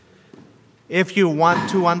If you want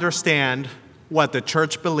to understand what the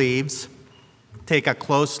church believes, take a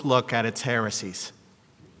close look at its heresies.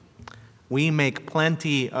 We make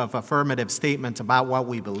plenty of affirmative statements about what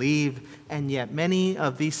we believe, and yet many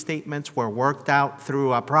of these statements were worked out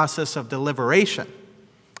through a process of deliberation,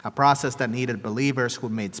 a process that needed believers who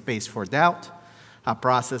made space for doubt, a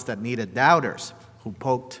process that needed doubters who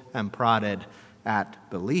poked and prodded at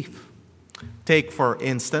belief. Take, for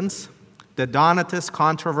instance, the Donatist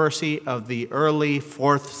controversy of the early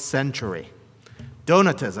 4th century.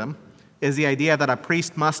 Donatism is the idea that a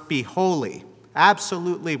priest must be holy,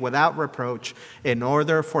 absolutely without reproach, in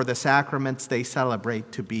order for the sacraments they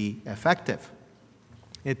celebrate to be effective.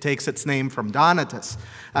 It takes its name from Donatus,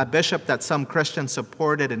 a bishop that some Christians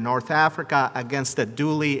supported in North Africa against the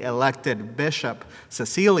duly elected bishop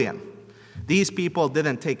Cecilian. These people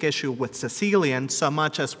didn't take issue with Cecilian so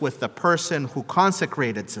much as with the person who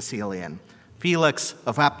consecrated Cecilian, Felix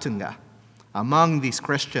of Aptinga. Among these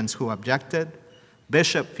Christians who objected,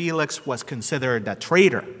 Bishop Felix was considered a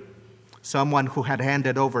traitor, someone who had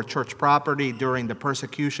handed over church property during the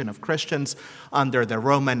persecution of Christians under the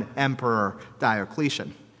Roman Emperor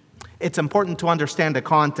Diocletian. It's important to understand the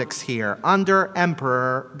context here. Under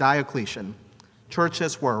Emperor Diocletian,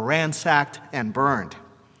 churches were ransacked and burned.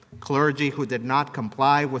 Clergy who did not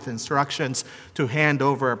comply with instructions to hand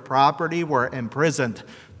over property were imprisoned,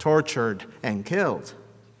 tortured, and killed.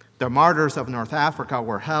 The martyrs of North Africa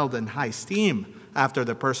were held in high esteem after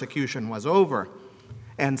the persecution was over.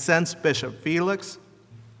 And since Bishop Felix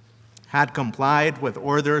had complied with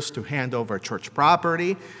orders to hand over church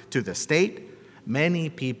property to the state, many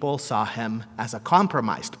people saw him as a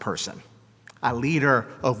compromised person, a leader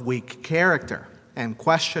of weak character and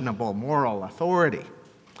questionable moral authority.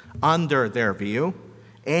 Under their view,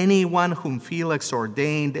 anyone whom Felix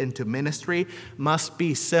ordained into ministry must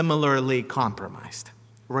be similarly compromised,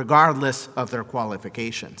 regardless of their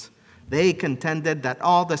qualifications. They contended that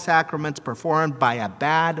all the sacraments performed by a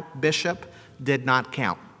bad bishop did not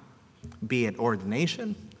count, be it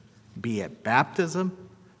ordination, be it baptism,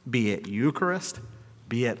 be it Eucharist,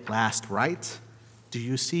 be it last rites. Do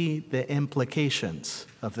you see the implications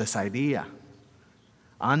of this idea?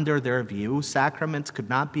 Under their view, sacraments could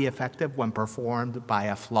not be effective when performed by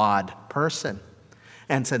a flawed person.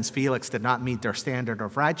 And since Felix did not meet their standard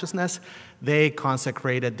of righteousness, they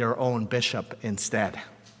consecrated their own bishop instead,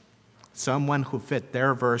 someone who fit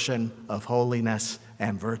their version of holiness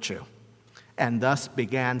and virtue. And thus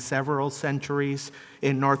began several centuries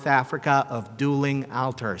in North Africa of dueling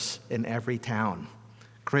altars in every town.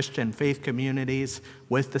 Christian faith communities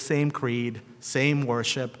with the same creed, same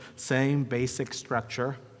worship, same basic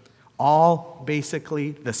structure, all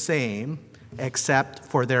basically the same except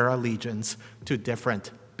for their allegiance to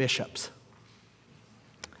different bishops.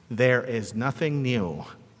 There is nothing new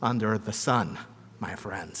under the sun, my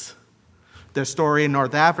friends. The story in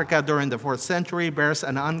North Africa during the 4th century bears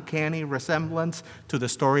an uncanny resemblance to the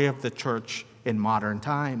story of the church in modern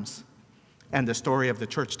times. And the story of the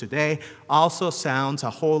church today also sounds a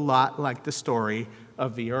whole lot like the story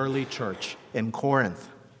of the early church in Corinth.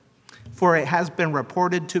 For it has been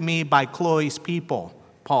reported to me by Chloe's people,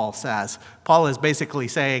 Paul says. Paul is basically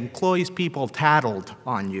saying, Chloe's people tattled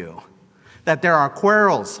on you, that there are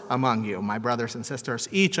quarrels among you, my brothers and sisters.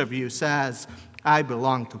 Each of you says, I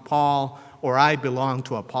belong to Paul, or I belong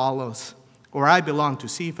to Apollos, or I belong to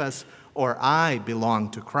Cephas, or I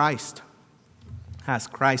belong to Christ. Has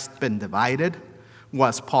Christ been divided?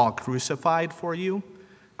 Was Paul crucified for you?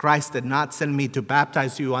 Christ did not send me to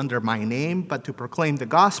baptize you under my name, but to proclaim the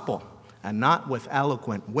gospel, and not with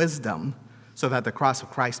eloquent wisdom, so that the cross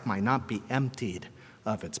of Christ might not be emptied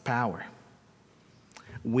of its power.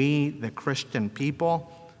 We, the Christian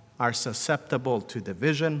people, are susceptible to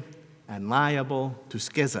division and liable to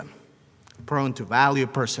schism, prone to value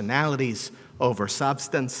personalities over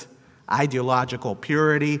substance, ideological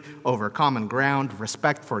purity over common ground,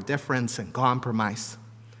 respect for difference and compromise.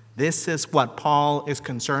 This is what Paul is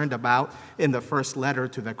concerned about in the first letter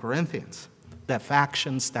to the Corinthians, the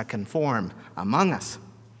factions that can form among us.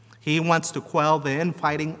 He wants to quell the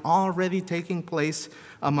infighting already taking place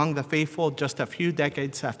among the faithful just a few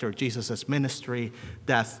decades after Jesus' ministry,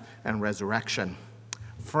 death, and resurrection.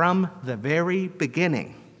 From the very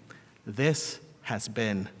beginning, this has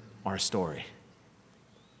been our story.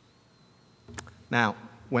 Now,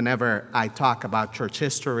 whenever I talk about church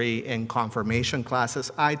history in confirmation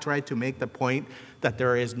classes, I try to make the point that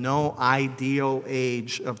there is no ideal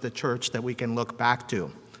age of the church that we can look back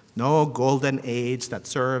to. No golden age that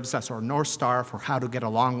serves as our North Star for how to get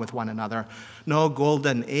along with one another. No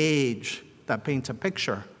golden age that paints a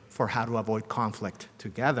picture for how to avoid conflict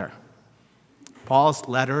together. Paul's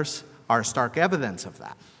letters are stark evidence of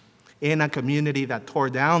that. In a community that tore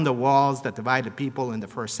down the walls that divided people in the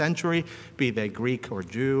first century, be they Greek or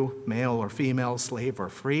Jew, male or female, slave or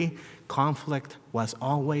free, conflict was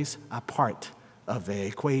always a part of the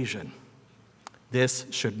equation. This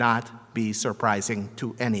should not be surprising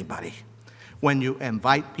to anybody. When you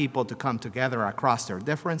invite people to come together across their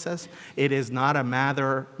differences, it is not a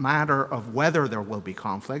matter of whether there will be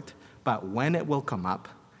conflict, but when it will come up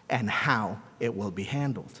and how it will be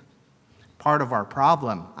handled. Part of our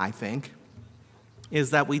problem, I think, is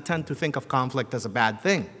that we tend to think of conflict as a bad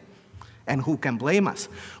thing. And who can blame us?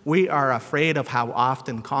 We are afraid of how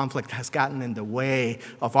often conflict has gotten in the way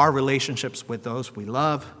of our relationships with those we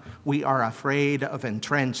love. We are afraid of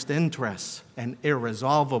entrenched interests and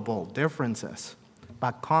irresolvable differences.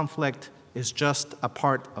 But conflict is just a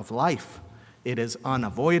part of life. It is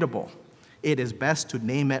unavoidable. It is best to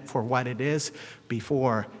name it for what it is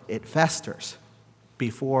before it festers,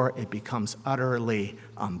 before it becomes utterly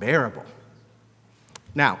unbearable.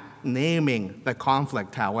 Now, naming the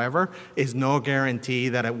conflict, however, is no guarantee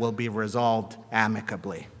that it will be resolved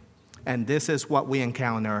amicably. And this is what we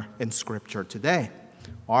encounter in Scripture today.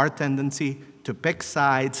 Our tendency to pick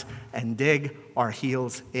sides and dig our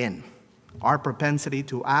heels in. Our propensity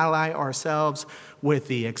to ally ourselves with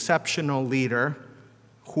the exceptional leader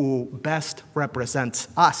who best represents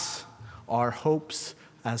us, our hopes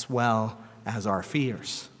as well as our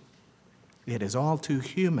fears. It is all too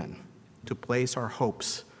human to place our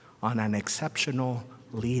hopes on an exceptional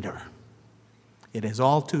leader. It is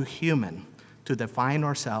all too human to define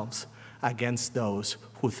ourselves against those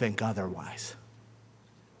who think otherwise.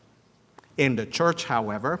 In the church,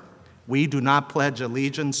 however, we do not pledge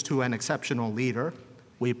allegiance to an exceptional leader.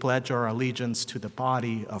 We pledge our allegiance to the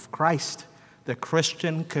body of Christ, the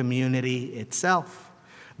Christian community itself.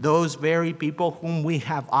 Those very people whom we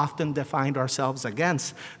have often defined ourselves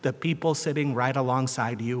against, the people sitting right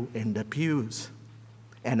alongside you in the pews.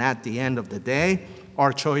 And at the end of the day,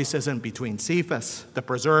 our choice isn't between Cephas, the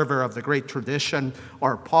preserver of the great tradition,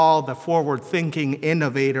 or Paul, the forward-thinking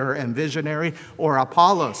innovator and visionary, or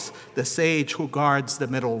Apollos, the sage who guards the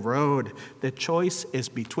middle road. The choice is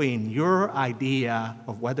between your idea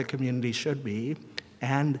of what the community should be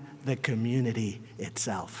and the community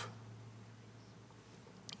itself.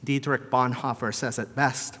 Dietrich Bonhoeffer says it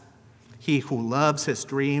best. He who loves his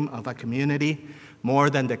dream of a community more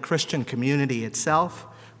than the Christian community itself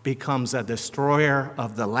becomes a destroyer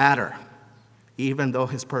of the latter, even though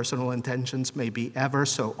his personal intentions may be ever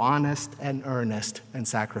so honest and earnest and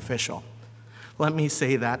sacrificial. Let me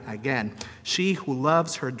say that again. She who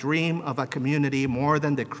loves her dream of a community more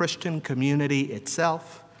than the Christian community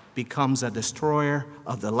itself becomes a destroyer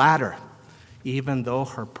of the latter, even though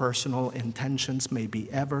her personal intentions may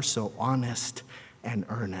be ever so honest and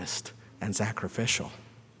earnest and sacrificial.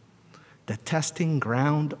 The testing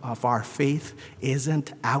ground of our faith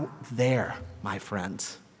isn't out there, my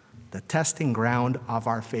friends. The testing ground of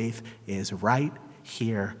our faith is right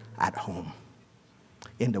here at home,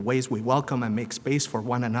 in the ways we welcome and make space for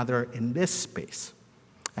one another in this space,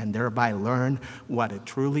 and thereby learn what it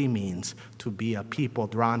truly means to be a people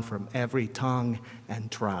drawn from every tongue and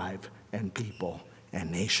tribe and people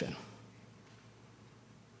and nation.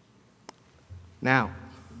 Now,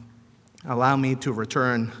 allow me to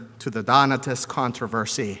return to the Donatist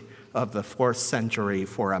controversy of the 4th century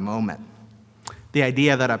for a moment. The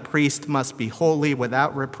idea that a priest must be holy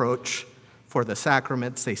without reproach for the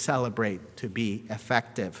sacraments they celebrate to be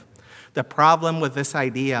effective. The problem with this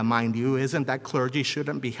idea, mind you, isn't that clergy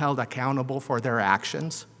shouldn't be held accountable for their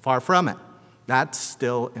actions. Far from it. That's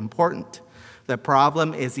still important. The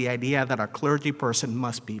problem is the idea that a clergy person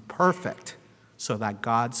must be perfect so that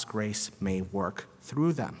God's grace may work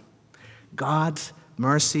through them. God's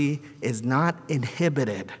mercy is not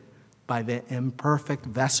inhibited by the imperfect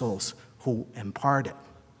vessels who impart it.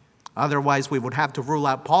 Otherwise, we would have to rule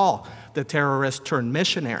out Paul, the terrorist turned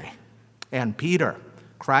missionary, and Peter,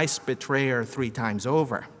 Christ's betrayer 3 times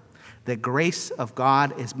over. The grace of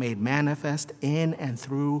God is made manifest in and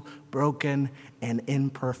through broken and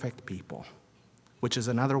imperfect people, which is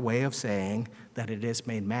another way of saying that it is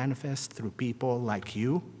made manifest through people like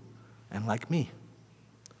you and like me,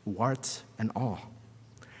 warts and all.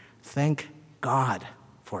 Thank God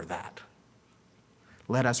for that.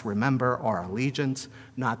 Let us remember our allegiance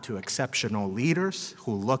not to exceptional leaders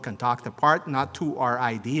who look and talk the part, not to our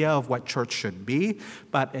idea of what church should be,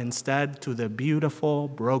 but instead to the beautiful,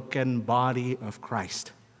 broken body of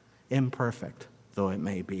Christ, imperfect though it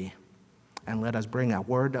may be. And let us bring a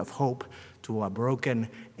word of hope to a broken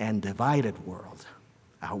and divided world,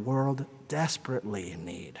 a world desperately in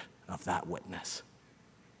need of that witness.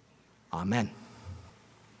 Amen.